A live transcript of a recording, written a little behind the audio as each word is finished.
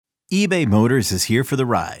eBay Motors is here for the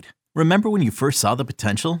ride. Remember when you first saw the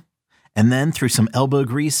potential? And then through some elbow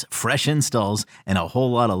grease, fresh installs, and a whole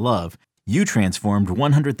lot of love, you transformed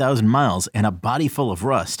 100,000 miles and a body full of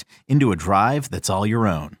rust into a drive that's all your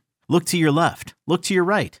own. Look to your left. Look to your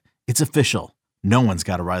right. It's official. No one's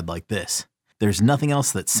got a ride like this. There's nothing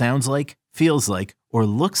else that sounds like, feels like, or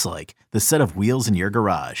looks like the set of wheels in your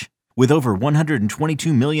garage. With over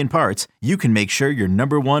 122 million parts, you can make sure your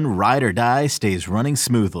number one ride or die stays running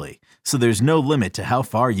smoothly. So there's no limit to how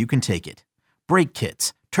far you can take it. Brake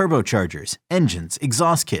kits, turbochargers, engines,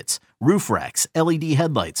 exhaust kits, roof racks, LED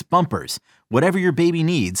headlights, bumpers, whatever your baby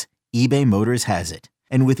needs, eBay Motors has it.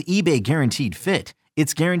 And with eBay Guaranteed Fit,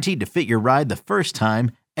 it's guaranteed to fit your ride the first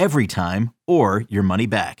time, every time, or your money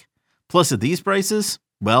back. Plus at these prices,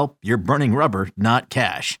 well, you're burning rubber, not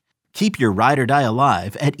cash. Keep your ride or die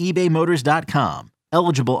alive at ebaymotors.com.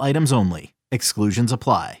 Eligible items only. Exclusions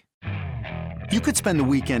apply. You could spend the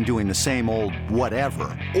weekend doing the same old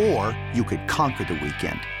whatever, or you could conquer the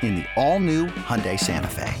weekend in the all-new Hyundai Santa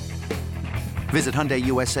Fe. Visit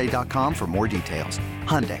HyundaiUSA.com for more details.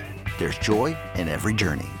 Hyundai, there's joy in every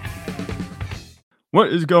journey. What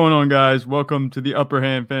is going on, guys? Welcome to the Upper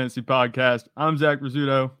Hand Fantasy Podcast. I'm Zach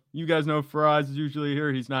Rizzuto. You guys know Faraz is usually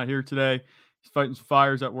here. He's not here today. He's fighting some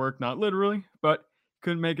fires at work, not literally, but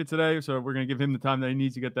couldn't make it today, so we're going to give him the time that he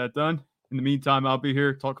needs to get that done. In the meantime, I'll be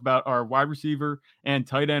here to talk about our wide receiver and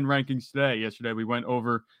tight end rankings today. Yesterday, we went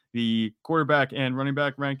over the quarterback and running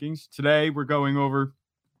back rankings. Today, we're going over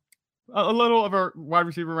a little of our wide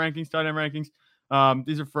receiver rankings, tight end rankings.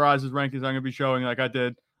 These are Faraz's rankings I'm going to be showing like I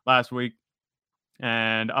did last week.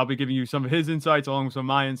 And I'll be giving you some of his insights along with some of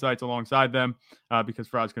my insights alongside them because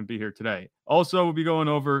Faraz can be here today. Also, we'll be going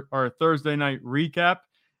over our Thursday night recap.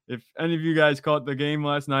 If any of you guys caught the game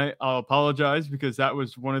last night, I'll apologize because that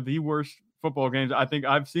was one of the worst football games I think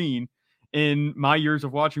I've seen in my years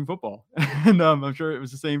of watching football. And I'm sure it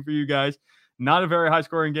was the same for you guys. Not a very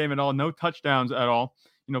high-scoring game at all. No touchdowns at all.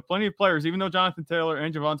 You know, plenty of players, even though Jonathan Taylor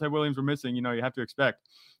and Javonte Williams were missing, you know, you have to expect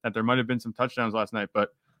that there might have been some touchdowns last night. But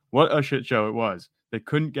what a shit show it was. They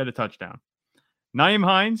couldn't get a touchdown. Nyheim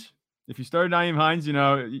Hines, if you started Nyheim Hines, you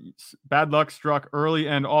know, bad luck struck early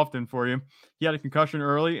and often for you. He had a concussion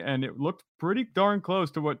early, and it looked pretty darn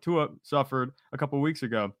close to what Tua suffered a couple of weeks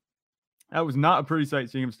ago. That was not a pretty sight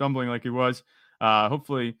seeing him stumbling like he was.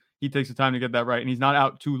 Hopefully, he takes the time to get that right, and he's not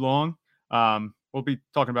out too long. We'll be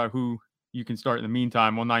talking about who you can start in the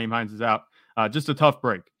meantime while Nyheim Hines is out. Just a tough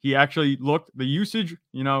break. He actually looked, the usage,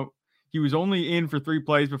 you know, he was only in for 3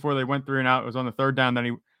 plays before they went 3 and out. It was on the third down that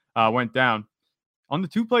he went down. On the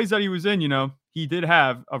 2 plays that he was in, you know, he did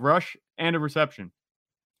have a rush and a reception.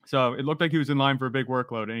 So it looked like he was in line for a big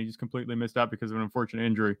workload, and he just completely missed out because of an unfortunate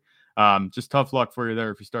injury. Just tough luck for you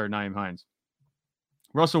there if you started Nyheim Hines.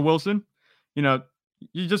 Russell Wilson, you know,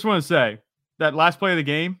 you just want to say that last play of the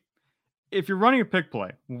game, if you're running a pick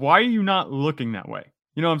play, why are you not looking that way?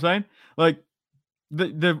 You know what I'm saying? Like,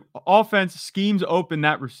 the offense schemes open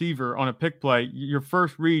that receiver on a pick play. Your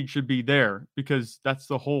first read should be there because that's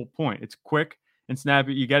the whole point. It's quick and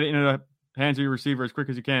snappy. You get it into the hands of your receiver as quick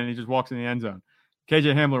as you can, and he just walks in the end zone.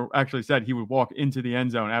 KJ Hamler actually said he would walk into the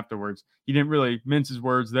end zone afterwards. He didn't really mince his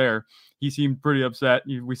words there. He seemed pretty upset.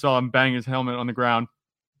 We saw him bang his helmet on the ground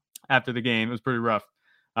after the game. It was pretty rough.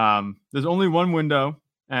 There's only one window,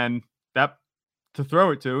 and that to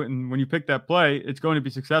throw it to, and when you pick that play, it's going to be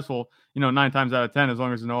successful, you know, 9 times out of 10, as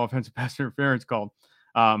long as there's no offensive pass interference called.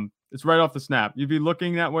 It's right off the snap. You'd be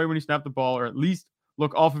looking that way when you snap the ball, or at least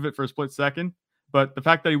look off of it for a split second. But the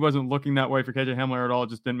fact that he wasn't looking that way for KJ Hamler at all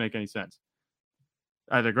just didn't make any sense.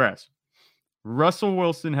 I digress. Russell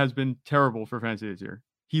Wilson has been terrible for fantasy this year.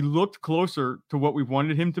 He looked closer to what we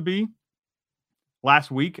wanted him to be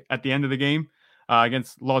last week at the end of the game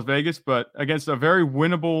against Las Vegas, but against a very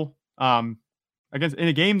winnable in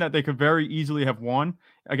a game that they could very easily have won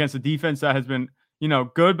against a defense that has been, you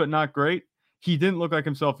know, good but not great. He didn't look like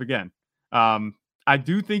himself again. I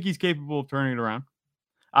do think he's capable of turning it around.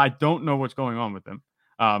 I don't know what's going on with him.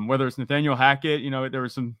 Whether it's Nathaniel Hackett, you know, there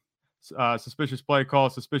was some suspicious play call,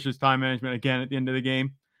 suspicious time management again at the end of the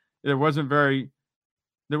game. There wasn't very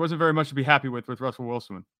much to be happy with Russell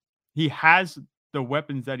Wilson. He has the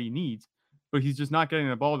weapons that he needs, but he's just not getting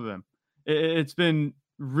the ball to them. It's been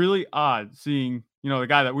really odd seeing, you know, the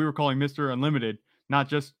guy that we were calling Mr. Unlimited not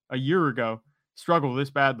just a year ago struggle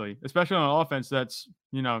this badly, especially on an offense that's,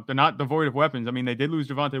 you know, they're not devoid of weapons. I mean, they did lose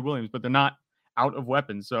Javonte Williams, but they're not out of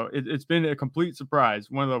weapons. So it's been a complete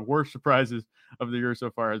surprise. One of the worst surprises of the year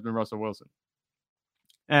so far has been Russell Wilson.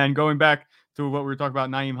 And going back to what we were talking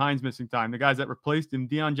about, Nyheim Hines missing time, the guys that replaced him,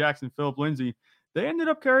 Deion Jackson, Phillip Lindsay, they ended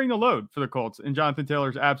up carrying the load for the Colts in Jonathan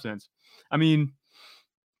Taylor's absence. I mean,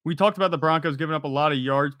 We talked about the Broncos giving up a lot of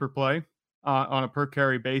yards per play on a per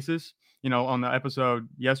carry basis, on the episode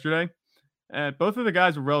yesterday. Both of the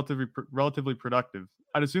guys were relatively productive.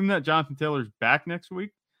 I'd assume that Jonathan Taylor's back next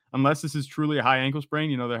week, unless this is truly a high ankle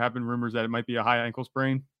sprain. There have been rumors that it might be a high ankle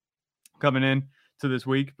sprain coming in to this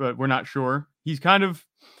week, but we're not sure. He's kind of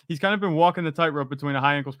been walking the tightrope between a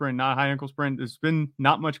high ankle sprain and not a high ankle sprain. There's been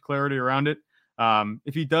not much clarity around it.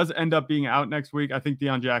 If he does end up being out next week, I think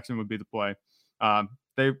Deion Jackson would be the play.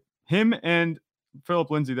 Him and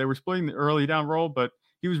Phillip Lindsay, they were splitting the early down role, but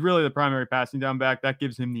he was really the primary passing down back. That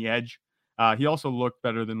gives him the edge. He also looked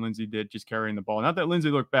better than Lindsay did just carrying the ball. Not that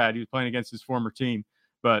Lindsay looked bad. He was playing against his former team,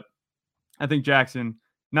 but I think Jackson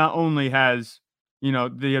not only has,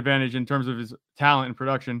 the advantage in terms of his talent and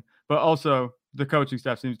production, but also the coaching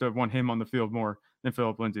staff seems to have won him on the field more than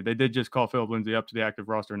Phillip Lindsay. They did just call Phillip Lindsay up to the active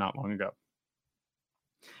roster not long ago.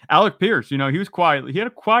 Alec Pierce, he was he had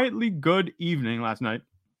a quietly good evening last night.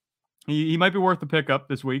 He might be worth the pickup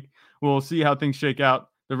this week. We'll see how things shake out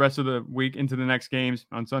the rest of the week into the next games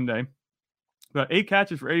on Sunday. But 8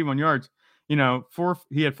 catches for 81 yards. He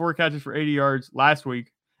had 4 catches for 80 yards last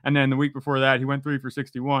week. And then the week before that, he went 3 for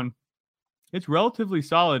 61. It's relatively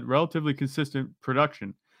solid, relatively consistent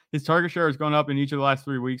production. His target share has gone up in each of the last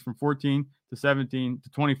 3 weeks from 14 to 17 to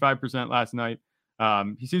 25% last night.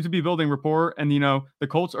 He seems to be building rapport. And, the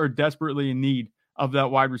Colts are desperately in need of that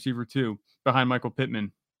wide receiver too, behind Michael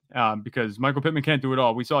Pittman. Because Michael Pittman can't do it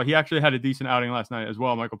all. We saw he actually had a decent outing last night as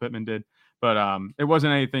well. Michael Pittman did, but it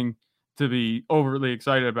wasn't anything to be overly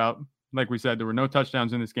excited about. Like we said, there were no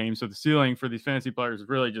touchdowns in this game, so the ceiling for these fantasy players is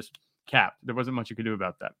really just capped. There wasn't much you could do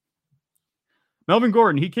about that. Melvin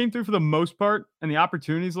Gordon, he came through for the most part, and the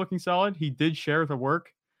opportunity is looking solid. He did share the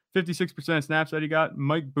work, 56% of snaps that he got.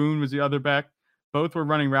 Mike Boone was the other back. Both were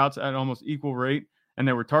running routes at almost equal rate, and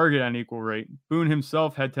they were targeted at an equal rate. Boone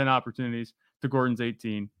himself had 10 opportunities to Gordon's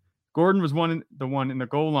 18. Gordon was the one in the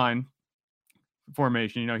goal line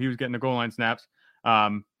formation. He was getting the goal line snaps.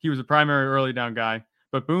 He was a primary early down guy,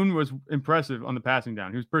 but Boone was impressive on the passing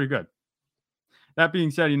down. He was pretty good. That being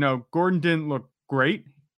said, Gordon didn't look great.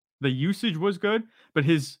 The usage was good, but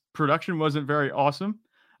his production wasn't very awesome.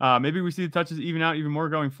 Maybe we see the touches even out even more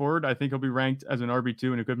going forward. I think he'll be ranked as an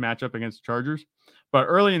RB2 in a good matchup against the Chargers. But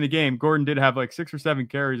early in the game, Gordon did have like 6 or 7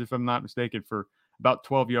 carries, if I'm not mistaken, for about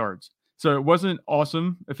 12 yards. So it wasn't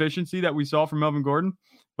awesome efficiency that we saw from Melvin Gordon,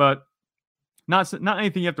 but not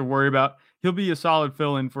anything you have to worry about. He'll be a solid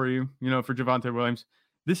fill-in for you, for Javonte Williams.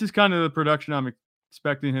 This is kind of the production I'm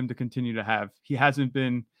expecting him to continue to have. He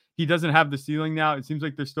doesn't have the ceiling now. It seems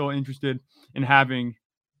like they're still interested in having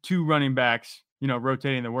 2 running backs,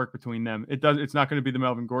 rotating the work between them. It's not going to be the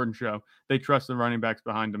Melvin Gordon show. They trust the running backs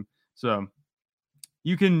behind him. So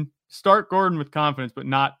you can start Gordon with confidence, but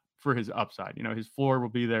not for his upside. His floor will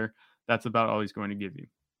be there. That's about all he's going to give you.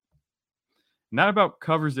 And that about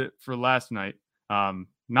covers it for last night.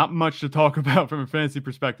 Not much to talk about from a fantasy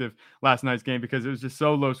perspective last night's game because it was just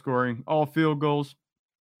so low scoring, all field goals,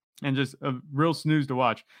 and just a real snooze to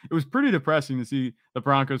watch. It was pretty depressing to see the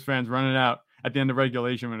Broncos fans running out at the end of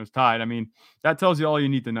regulation when it was tied. I mean, that tells you all you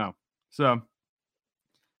need to know. So,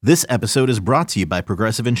 this episode is brought to you by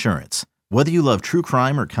Progressive Insurance. Whether you love true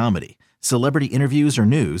crime or comedy, celebrity interviews or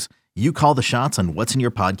news, you call the shots on what's in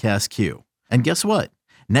your podcast queue. And guess what?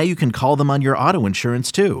 Now you can call them on your auto insurance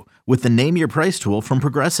too with the Name Your Price tool from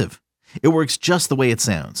Progressive. It works just the way it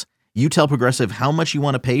sounds. You tell Progressive how much you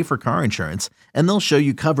want to pay for car insurance, and they'll show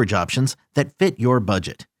you coverage options that fit your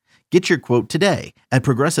budget. Get your quote today at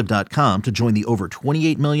Progressive.com to join the over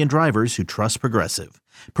 28 million drivers who trust Progressive.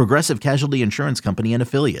 Progressive Casualty Insurance Company and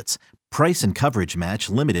Affiliates. Price and coverage match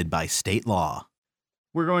limited by state law.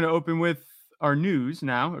 We're going to open with our news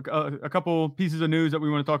now. A couple pieces of news that we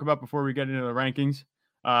want to talk about before we get into the rankings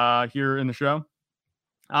here in the show.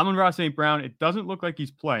 Amon-Ra St. Brown, it doesn't look like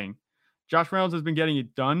he's playing. Josh Reynolds has been getting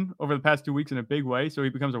it done over the past 2 weeks in a big way, so he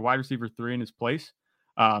becomes a wide receiver 3 in his place.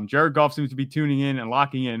 Jared Goff seems to be tuning in and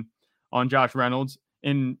locking in on Josh Reynolds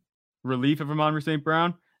in relief of Amon-Ra St.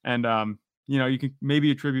 Brown. And, you can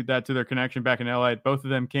maybe attribute that to their connection back in LA. Both of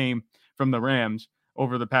them came from the Rams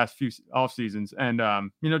over the past few off seasons. And,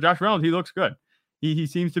 Josh Reynolds, he looks good. He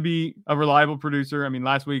seems to be a reliable producer. I mean,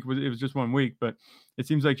 last week it was just 1 week, but it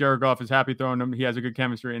seems like Jared Goff is happy throwing him. He has a good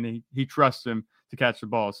chemistry and he trusts him to catch the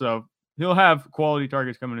ball. So he'll have quality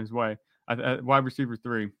targets coming his way. Wide receiver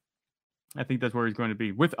 3. I think that's where he's going to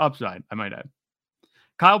be with upside, I might add.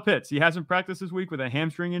 Kyle Pitts, he hasn't practiced this week with a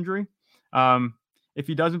hamstring injury. If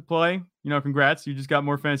he doesn't play, congrats. You just got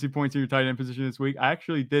more fantasy points in your tight end position this week. I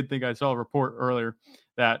actually did think I saw a report earlier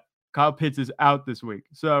that Kyle Pitts is out this week.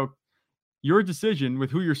 So your decision with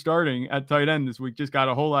who you're starting at tight end this week just got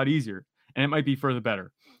a whole lot easier, and it might be for the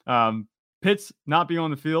better. Pitts not being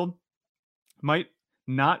on the field might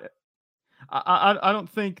not. I don't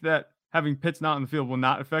think that having Pitts not on the field will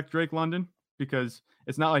not affect Drake London, because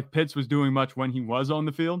it's not like Pitts was doing much when he was on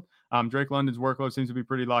the field. Drake London's workload seems to be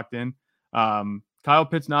pretty locked in. Kyle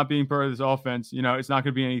Pitts not being part of this offense, it's not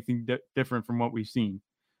going to be anything different from what we've seen,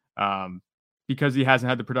 because he hasn't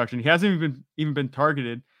had the production. He hasn't even been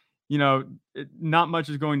targeted. Not much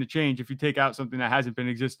is going to change if you take out something that hasn't been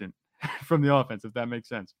existent from the offense, if that makes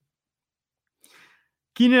sense.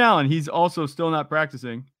 Keenan Allen, he's also still not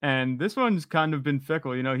practicing, and this one's kind of been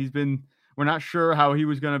fickle. We're not sure how he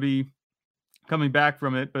was going to be coming back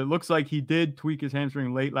from it, but it looks like he did tweak his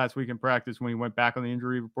hamstring late last week in practice when he went back on the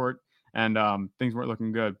injury report, and things weren't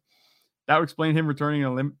looking good. That would explain him returning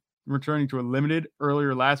to a limited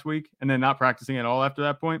earlier last week and then not practicing at all after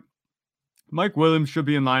that point. Mike Williams should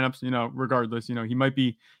be in lineups, regardless. He might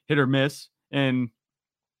be hit or miss in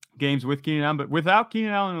games with Keenan Allen, but without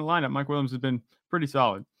Keenan Allen in the lineup, Mike Williams has been pretty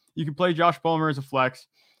solid. You can play Josh Palmer as a flex.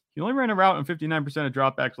 He only ran a route on 59% of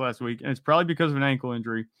dropbacks last week, and it's probably because of an ankle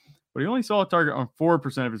injury, but he only saw a target on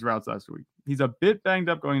 4% of his routes last week. He's a bit banged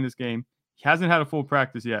up going in this game. He hasn't had a full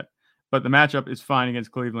practice yet, but the matchup is fine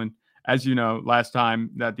against Cleveland. As you know, last time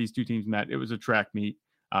that these two teams met, it was a track meet.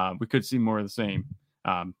 We could see more of the same,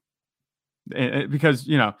 because,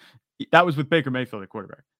 that was with Baker Mayfield at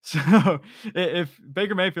quarterback. So if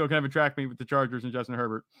Baker Mayfield can have a track meet with the Chargers and Justin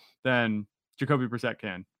Herbert, then Jacoby Brissett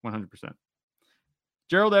can 100%.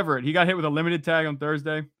 Gerald Everett, he got hit with a limited tag on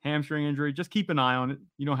Thursday, hamstring injury. Just keep an eye on it.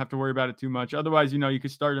 You don't have to worry about it too much. Otherwise, you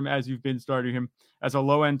could start him as you've been starting him, as a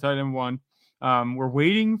low-end tight end one. We're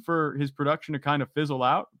waiting for his production to kind of fizzle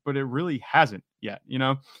out, but it really hasn't yet.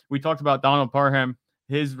 We talked about Donald Parham,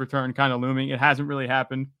 his return kind of looming. It hasn't really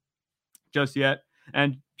happened just yet.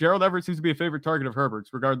 And Gerald Everett seems to be a favorite target of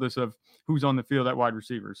Herbert's, regardless of who's on the field at wide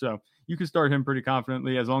receiver. So you can start him pretty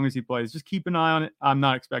confidently as long as he plays. Just keep an eye on it. I'm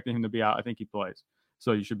not expecting him to be out. I think he plays.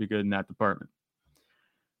 So you should be good in that department.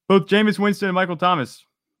 Both Jameis Winston and Michael Thomas,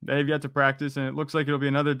 they've yet to practice, and it looks like it'll be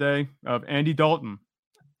another day of Andy Dalton.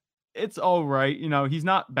 It's all right. He's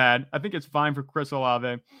not bad. I think it's fine for Chris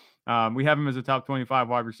Olave. We have him as a top 25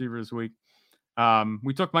 wide receiver this week.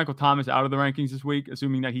 We took Michael Thomas out of the rankings this week,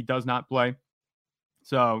 assuming that he does not play.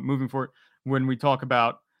 So moving forward, when we talk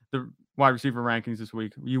about the wide receiver rankings this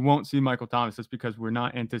week, you won't see Michael Thomas. That's because we're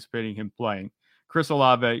not anticipating him playing. Chris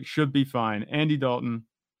Olave should be fine. Andy Dalton,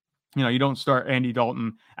 you don't start Andy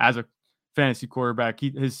Dalton as a fantasy quarterback.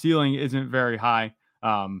 His ceiling isn't very high.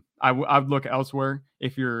 I would look elsewhere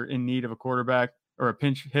if you're in need of a quarterback or a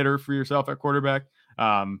pinch hitter for yourself at quarterback.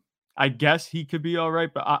 I guess he could be all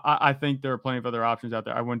right, but I think there are plenty of other options out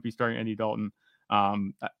there. I wouldn't be starting Andy Dalton.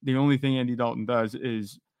 The only thing Andy Dalton does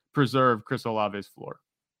is preserve Chris Olave's floor.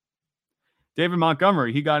 David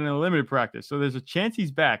Montgomery, he got in a limited practice, so there's a chance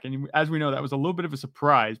he's back. And as we know, that was a little bit of a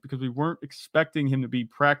surprise because we weren't expecting him to be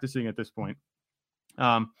practicing at this point.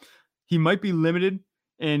 He might be limited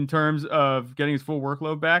in terms of getting his full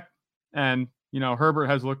workload back. And, Herbert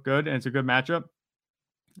has looked good, and it's a good matchup.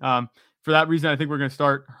 For that reason, I think we're going to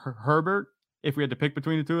start Herbert if we had to pick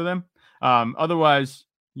between the two of them. Otherwise,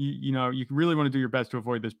 you really want to do your best to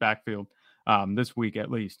avoid this backfield this week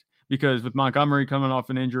at least, because with Montgomery coming off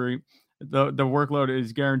an injury, the workload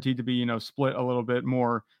is guaranteed to be, split a little bit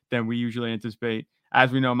more than we usually anticipate.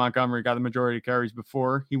 As we know, Montgomery got the majority of carries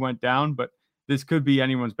before he went down, but this could be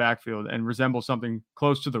anyone's backfield and resemble something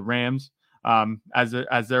close to the Rams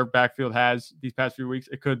as their backfield has these past few weeks.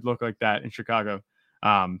 It could look like that in Chicago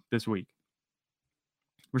this week.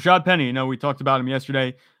 Rashad Penny, we talked about him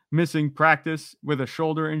yesterday, missing practice with a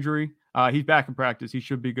shoulder injury. He's back in practice. He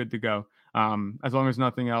should be good to go. As long as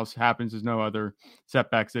nothing else happens, there's no other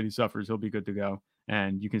setbacks that he suffers, he'll be good to go.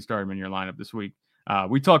 And you can start him in your lineup this week.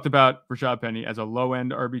 We talked about Rashad Penny as a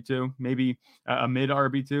low-end RB2, maybe a mid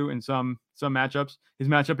RB2 in some matchups. His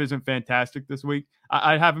matchup isn't fantastic this week.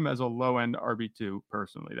 I have him as a low-end RB2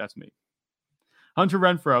 personally. That's me. Hunter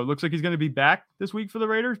Renfrow looks like he's going to be back this week for the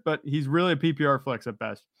Raiders, but he's really a PPR flex at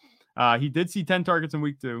best. He did see 10 targets in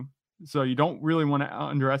week 2, so you don't really want to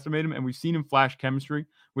underestimate him. And we've seen him flash chemistry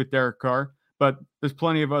with Derek Carr, but there's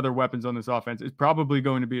plenty of other weapons on this offense. It's probably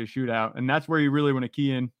going to be a shootout, and that's where you really want to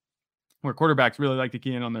key in, where quarterbacks really like to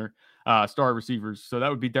key in on their star receivers. So that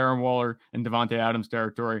would be Darren Waller and Devontae Adams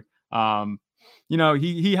territory.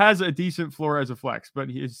 He has a decent floor as a flex, but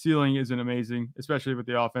his ceiling isn't amazing, especially with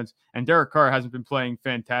the offense. And Derek Carr hasn't been playing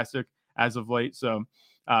fantastic as of late. So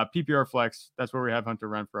PPR flex, that's where we have Hunter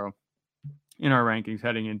Renfrow in our rankings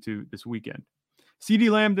heading into this weekend.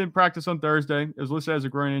 CeeDee Lamb didn't practice on Thursday. It was listed as a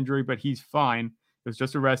groin injury, but he's fine. It was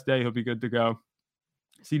just a rest day. He'll be good to go.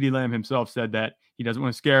 CeeDee Lamb himself said that he doesn't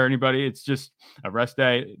want to scare anybody. It's just a rest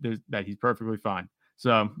day, that he's perfectly fine.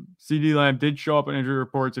 So CeeDee Lamb did show up on injury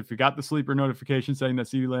reports. If you got the sleeper notification saying that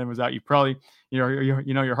CeeDee Lamb was out, you probably,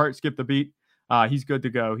 your heart skipped a beat. He's good to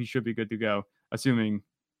go. He should be good to go, assuming,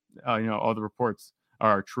 all the reports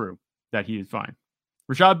are true that he is fine.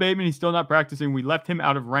 Rashad Bateman, he's still not practicing. We left him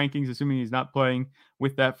out of rankings, assuming he's not playing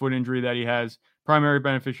with that foot injury that he has. Primary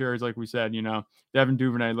beneficiaries, like we said, Devin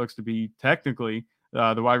Duvernay looks to be technically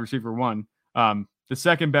the wide receiver one, the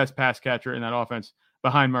second best pass catcher in that offense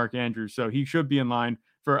behind Mark Andrews. So he should be in line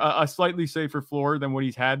for a slightly safer floor than what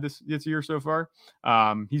he's had this year so far.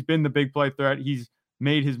 He's been the big play threat. He's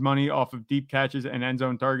made his money off of deep catches and end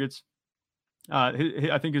zone targets.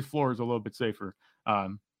 I think his floor is a little bit safer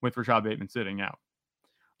with Rashad Bateman sitting out.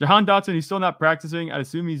 Jahan Dotson, he's still not practicing. I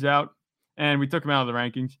assume he's out, and we took him out of the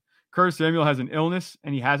rankings. Curtis Samuel has an illness,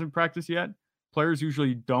 and he hasn't practiced yet. Players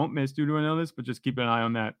usually don't miss due to an illness, but just keep an eye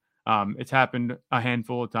on that. It's happened a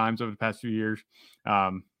handful of times over the past few years.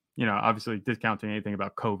 Obviously discounting anything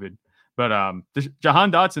about COVID. But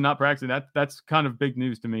Jahan Dotson not practicing, that's kind of big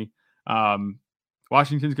news to me.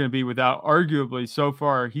 Washington's going to be without, arguably, so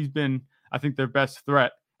far, he's been, I think, their best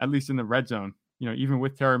threat, at least in the red zone. Even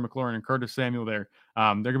with Terry McLaurin and Curtis Samuel there,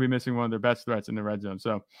 they're going to be missing one of their best threats in the red zone.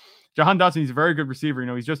 So Jahan Dotson, he's a very good receiver.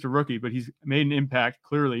 He's just a rookie, but he's made an impact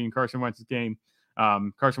clearly in Carson Wentz's game.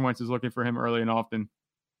 Carson Wentz is looking for him early and often,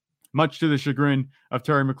 much to the chagrin of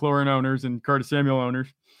Terry McLaurin owners and Curtis Samuel owners.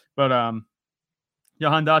 But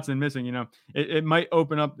Jahan Dotson missing, it might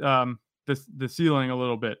open up the ceiling a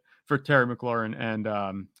little bit for Terry McLaurin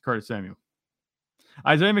and Curtis Samuel.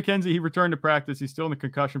 Isaiah McKenzie, he returned to practice. He's still in the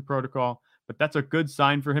concussion protocol, but that's a good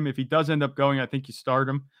sign for him. If he does end up going, I think you start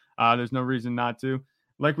him. There's no reason not to.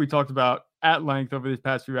 Like we talked about at length over these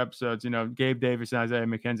past few episodes, Gabe Davis and Isaiah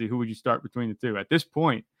McKenzie, who would you start between the two? At this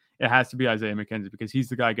point, it has to be Isaiah McKenzie because he's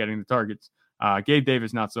the guy getting the targets. Gabe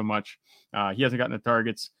Davis, not so much. He hasn't gotten the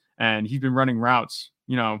targets, and he's been running routes.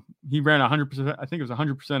 He ran 100%. I think it was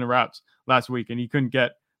 100% of routes last week, and he couldn't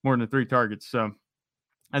get more than 3 targets. So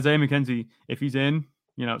Isaiah McKenzie, if he's in,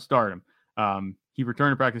 start him. He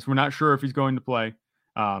returned to practice. We're not sure if he's going to play,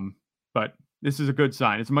 but this is a good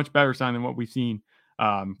sign. It's a much better sign than what we've seen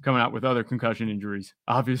coming out with other concussion injuries,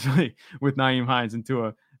 obviously, with Nyheim Hines and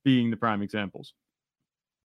Tua being the prime examples.